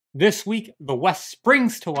This week, the West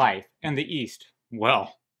springs to life, and the East,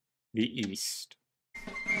 well, the East.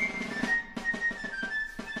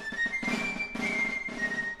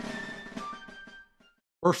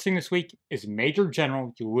 First thing this week is Major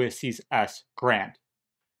General Ulysses S. Grant.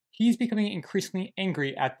 He's becoming increasingly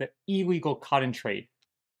angry at the illegal cotton trade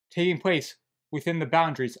taking place within the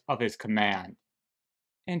boundaries of his command.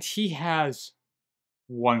 And he has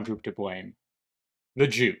one group to blame: the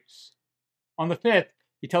Jews. On the 5th,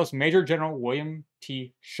 he tells Major General William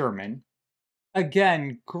T. Sherman,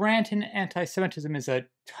 again, Grant and anti-Semitism is a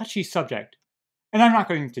touchy subject, and I'm not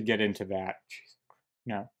going to get into that.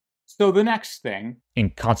 No. So the next thing,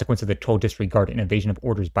 in consequence of the total disregard and evasion of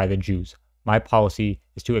orders by the Jews, my policy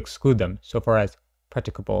is to exclude them so far as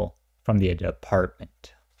practicable from the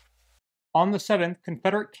department. On the 7th,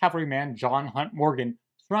 Confederate cavalryman John Hunt Morgan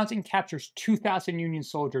surrounds and captures 2,000 Union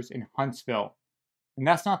soldiers in Huntsville. And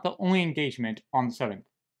that's not the only engagement on the 7th,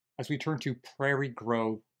 as we turn to Prairie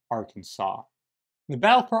Grove, Arkansas. The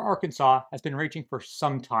battle for Arkansas has been raging for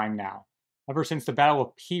some time now, ever since the Battle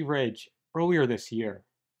of Pea Ridge earlier this year.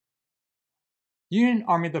 The Union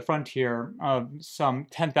Army of the Frontier, some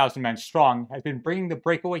 10,000 men strong, has been bringing the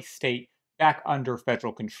breakaway state back under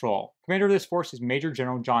federal control. Commander of this force is Major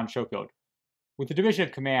General John Schofield, with the division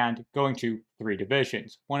of command going to 3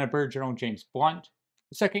 divisions, one of Brigadier General James Blunt,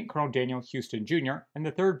 the second Colonel Daniel Houston Jr., and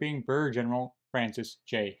the third being Brigadier General Francis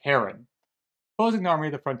J. Herron. Opposing the Army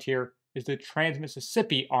of the Frontier is the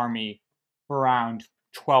Trans-Mississippi Army of around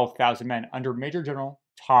 12,000 men under Major General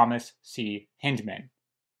Thomas C. Hindman.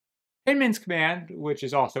 Hindman's command, which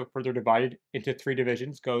is also further divided into 3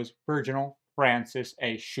 divisions, goes Brigadier General Francis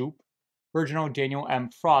A. Shoup, Brigadier General Daniel M.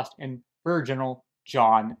 Frost, and Brigadier General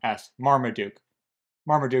John S. Marmaduke.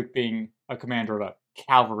 Marmaduke being a commander of a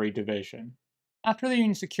cavalry division. After the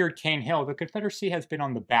Union secured Cane Hill, the Confederacy has been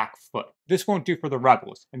on the back foot. This won't do for the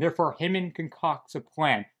rebels, and therefore Hindman concocts a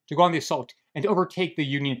plan to go on the assault and to overtake the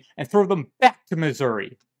Union and throw them back to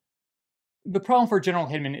Missouri. The problem for General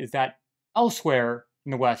Hindman is that elsewhere in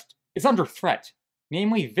the West is under threat,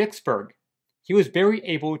 namely Vicksburg. He was barely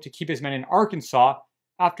able to keep his men in Arkansas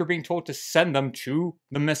after being told to send them to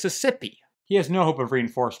the Mississippi. He has no hope of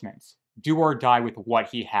reinforcements. Do or die with what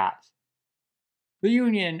he has. The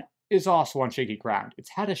Union is also on shaky ground.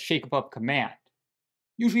 It's had a shake-up of command.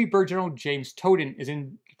 Usually Brigadier General James Toden is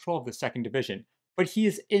in control of the 2nd Division, but he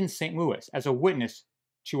is in St. Louis as a witness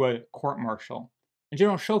to a court-martial, and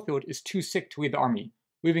General Schofield is too sick to lead the army,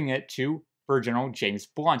 leaving it to Brigadier General James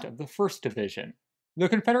Blunt of the 1st Division. The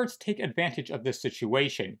Confederates take advantage of this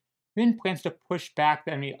situation. Hindman plans to push back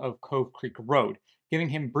the enemy of Cove Creek Road, giving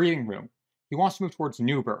him breathing room. He wants to move towards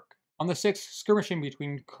Newburgh. On the 6th, skirmishing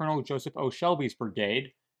between Colonel Joseph O. Shelby's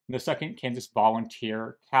brigade and the 2nd Kansas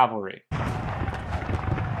Volunteer Cavalry.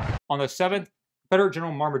 On the 7th, Confederate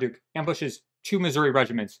General Marmaduke ambushes 2 Missouri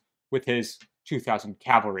regiments with his 2,000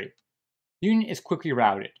 cavalry. The Union is quickly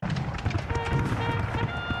routed.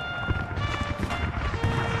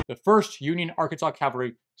 The 1st Union Arkansas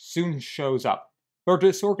Cavalry soon shows up, but are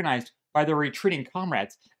disorganized by their retreating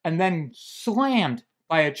comrades and then slammed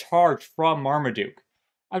by a charge from Marmaduke.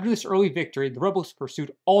 After this early victory, the rebels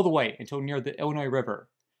pursued all the way until near the Illinois River,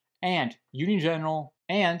 and Union General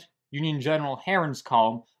Herron's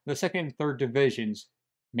column, the 2nd and 3rd Divisions,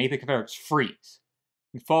 made the Confederates freeze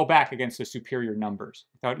and fall back against the superior numbers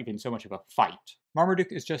without even so much of a fight.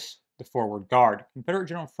 Marmaduke is just the forward guard. Confederate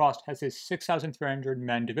General Frost has his 6,300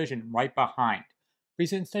 men division right behind, but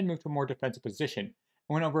he's instead moved to a more defensive position, and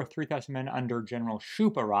when over 3,000 men under General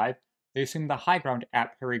Shoup arrive, they assume the high ground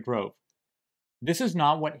at Prairie Grove. This is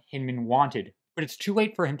not what Hindman wanted, but it's too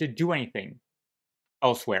late for him to do anything.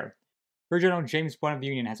 Elsewhere, Brigadier General James Blunt of the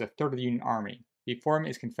Union has a third of the Union Army. Before him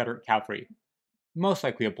is Confederate cavalry, most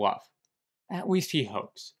likely a bluff. At least he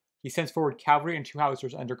hopes. He sends forward cavalry and 2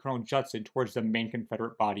 howitzers under Colonel Judson towards the main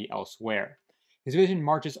Confederate body elsewhere. His division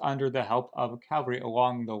marches under the help of cavalry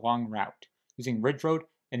along the long route, using Ridge Road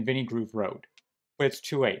and Vinnie Groove Road. But it's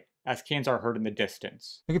too late, as cannons are heard in the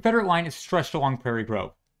distance. The Confederate line is stretched along Prairie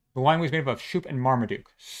Grove. The line was made up of Shoup and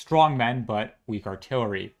Marmaduke, strong men but weak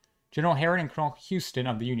artillery. General Herron and Colonel Houston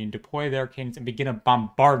of the Union deploy their cannons and begin a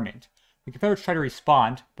bombardment. The Confederates try to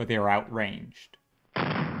respond, but they are outranged.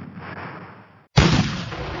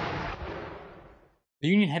 The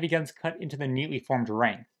Union heavy guns cut into the neatly formed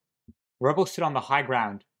ranks. The rebels sit on the high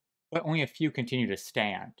ground, but only a few continue to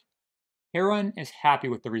stand. Herron is happy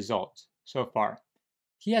with the results so far.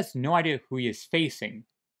 He has no idea who he is facing,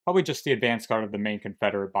 probably just the advance guard of the main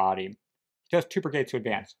Confederate body. He has 2 brigades to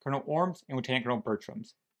advance, Colonel Orm's and Lieutenant Colonel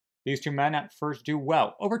Bertram's. These 2 men at first do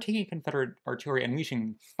well, overtaking Confederate artillery and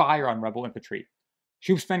unleashing fire on rebel infantry.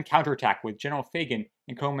 Troops then counterattack with General Fagan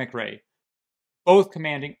and Colonel McRae, both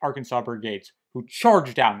commanding Arkansas brigades, who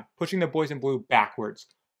charge down, pushing the boys in blue backwards,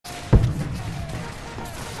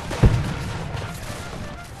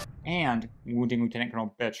 and wounding Lieutenant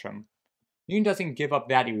Colonel Bertram. The Union doesn't give up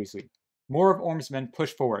that easily. More of Orm's men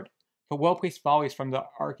push forward, but well-placed volleys from the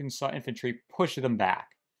Arkansas infantry push them back.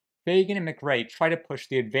 Fagan and McRae try to push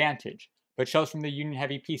the advantage, but shells from the Union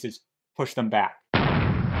heavy pieces push them back.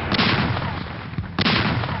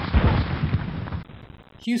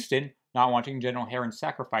 Houston, not wanting General Herron's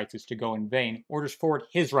sacrifices to go in vain, orders forward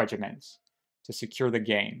his regiments to secure the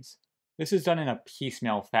gains. This is done in a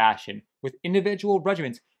piecemeal fashion, with individual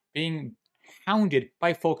regiments being hounded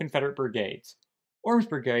by full Confederate brigades. Orm's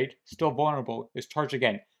brigade, still vulnerable, is charged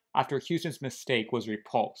again after Houston's mistake was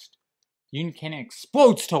repulsed. The Union cannon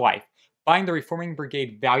explodes to life, buying the reforming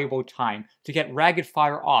brigade valuable time to get ragged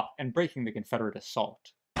fire off and breaking the Confederate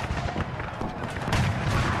assault.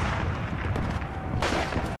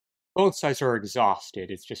 Both sides are exhausted.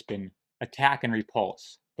 It's just been attack and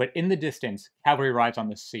repulse. But in the distance, cavalry arrives on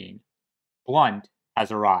the scene. Blunt has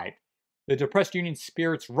arrived. The depressed Union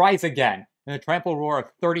spirits rise again, and the triumphal roar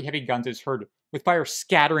of 30 heavy guns is heard, with fire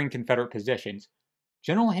scattering Confederate positions.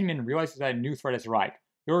 General Hinman realizes that a new threat has arrived.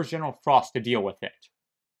 He orders General Frost to deal with it.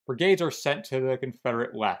 Brigades are sent to the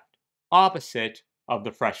Confederate left, opposite of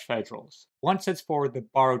the fresh Federals. Blunt sends forward the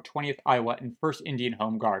borrowed 20th Iowa and 1st Indian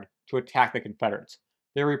Home Guard to attack the Confederates.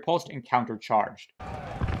 They are repulsed and countercharged.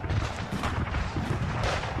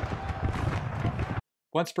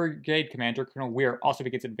 Blunt's brigade commander, Colonel Weir, also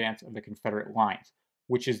begins advance of the Confederate lines,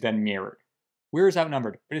 which is then mirrored. Weir is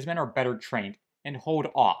outnumbered, but his men are better trained and hold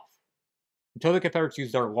off until the Confederates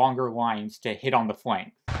use their longer lines to hit on the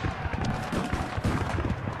flank.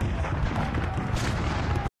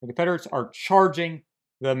 The Confederates are charging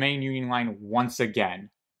the main Union line once again.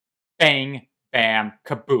 Bang, bam,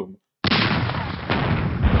 kaboom.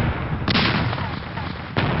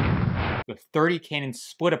 The 30 cannons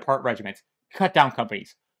split apart regiments, cut down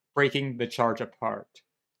companies, breaking the charge apart.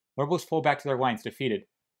 The rebels fall back to their lines defeated,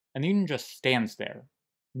 and the Union just stands there.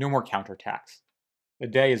 No more counterattacks. The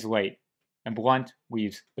day is late, and Blunt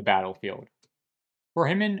leaves the battlefield. For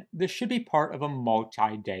Hinman, this should be part of a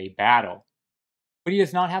multi-day battle, but he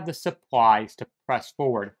does not have the supplies to press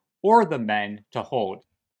forward or the men to hold.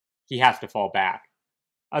 He has to fall back.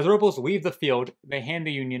 As the rebels leave the field, they hand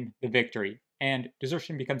the Union the victory, and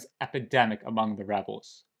desertion becomes epidemic among the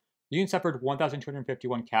rebels. The Union suffered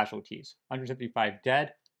 1,251 casualties, 175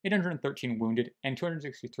 dead, 813 wounded, and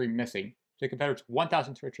 263 missing, to the Confederates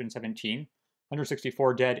 1,317,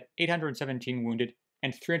 164 dead, 817 wounded,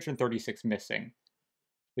 and 336 missing.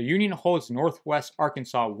 The Union holds northwest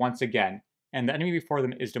Arkansas once again, and the enemy before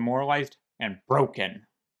them is demoralized and broken.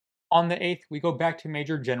 On the 8th, we go back to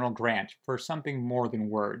Major General Grant for something more than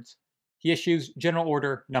words. He issues General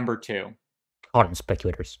Order No. 2. Cotton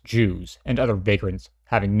speculators, Jews, and other vagrants,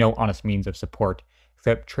 having no honest means of support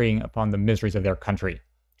except trading upon the miseries of their country,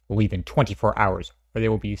 will leave in 24 hours, or they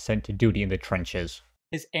will be sent to duty in the trenches.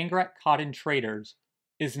 His anger at cotton traders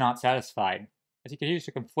is not satisfied, as he continues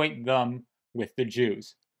to conflate them with the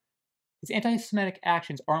Jews. His anti-Semitic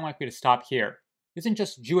actions aren't likely to stop here. It isn't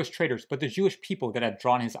just Jewish traders, but the Jewish people that have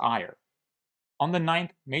drawn his ire. On the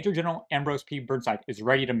 9th, Major General Ambrose P. Burnside is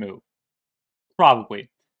ready to move. Probably.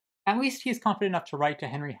 At least he is confident enough to write to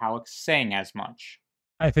Henry Halleck saying as much.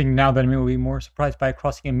 I think now the enemy will be more surprised by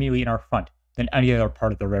crossing immediately in our front than any other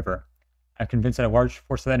part of the river. I'm convinced that a large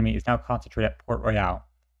force of the enemy is now concentrated at Port Royal.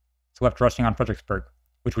 It's left rushing on Fredericksburg,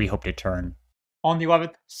 which we hope to turn. On the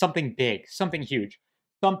 11th, something big, something huge,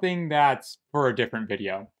 something that's for a different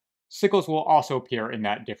video. Sickles will also appear in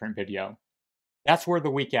that different video. That's where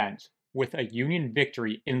the week ends, with a Union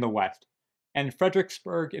victory in the west, and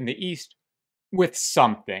Fredericksburg in the east with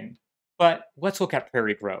something. But let's look at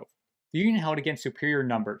Prairie Grove. The Union held against superior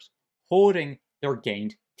numbers, holding their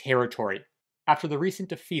gained territory. After the recent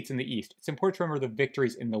defeats in the east, it's important to remember the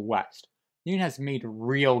victories in the west. The Union has made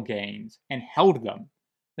real gains and held them.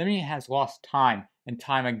 The enemy has lost time and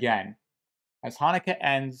time again. As Hanukkah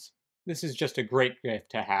ends, this is just a great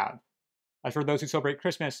gift to have. As for those who celebrate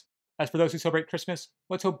Christmas,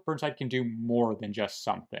 let's hope Burnside can do more than just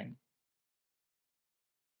something.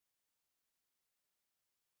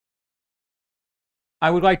 I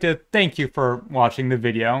would like to thank you for watching the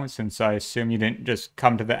video, since I assume you didn't just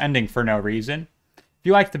come to the ending for no reason. If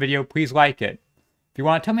you liked the video, please like it. If you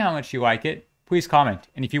want to tell me how much you like it, please comment.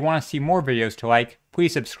 And if you want to see more videos to like,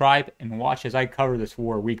 please subscribe and watch as I cover this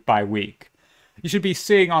war week by week. You should be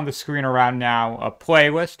seeing on the screen around now a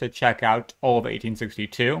playlist to check out all of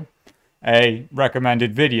 1862, a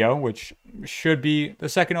recommended video, which should be the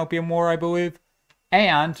second Opium War, I believe,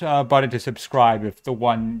 and a button to subscribe if the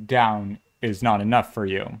one down is not enough for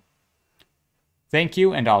you. Thank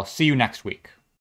you, and I'll see you next week.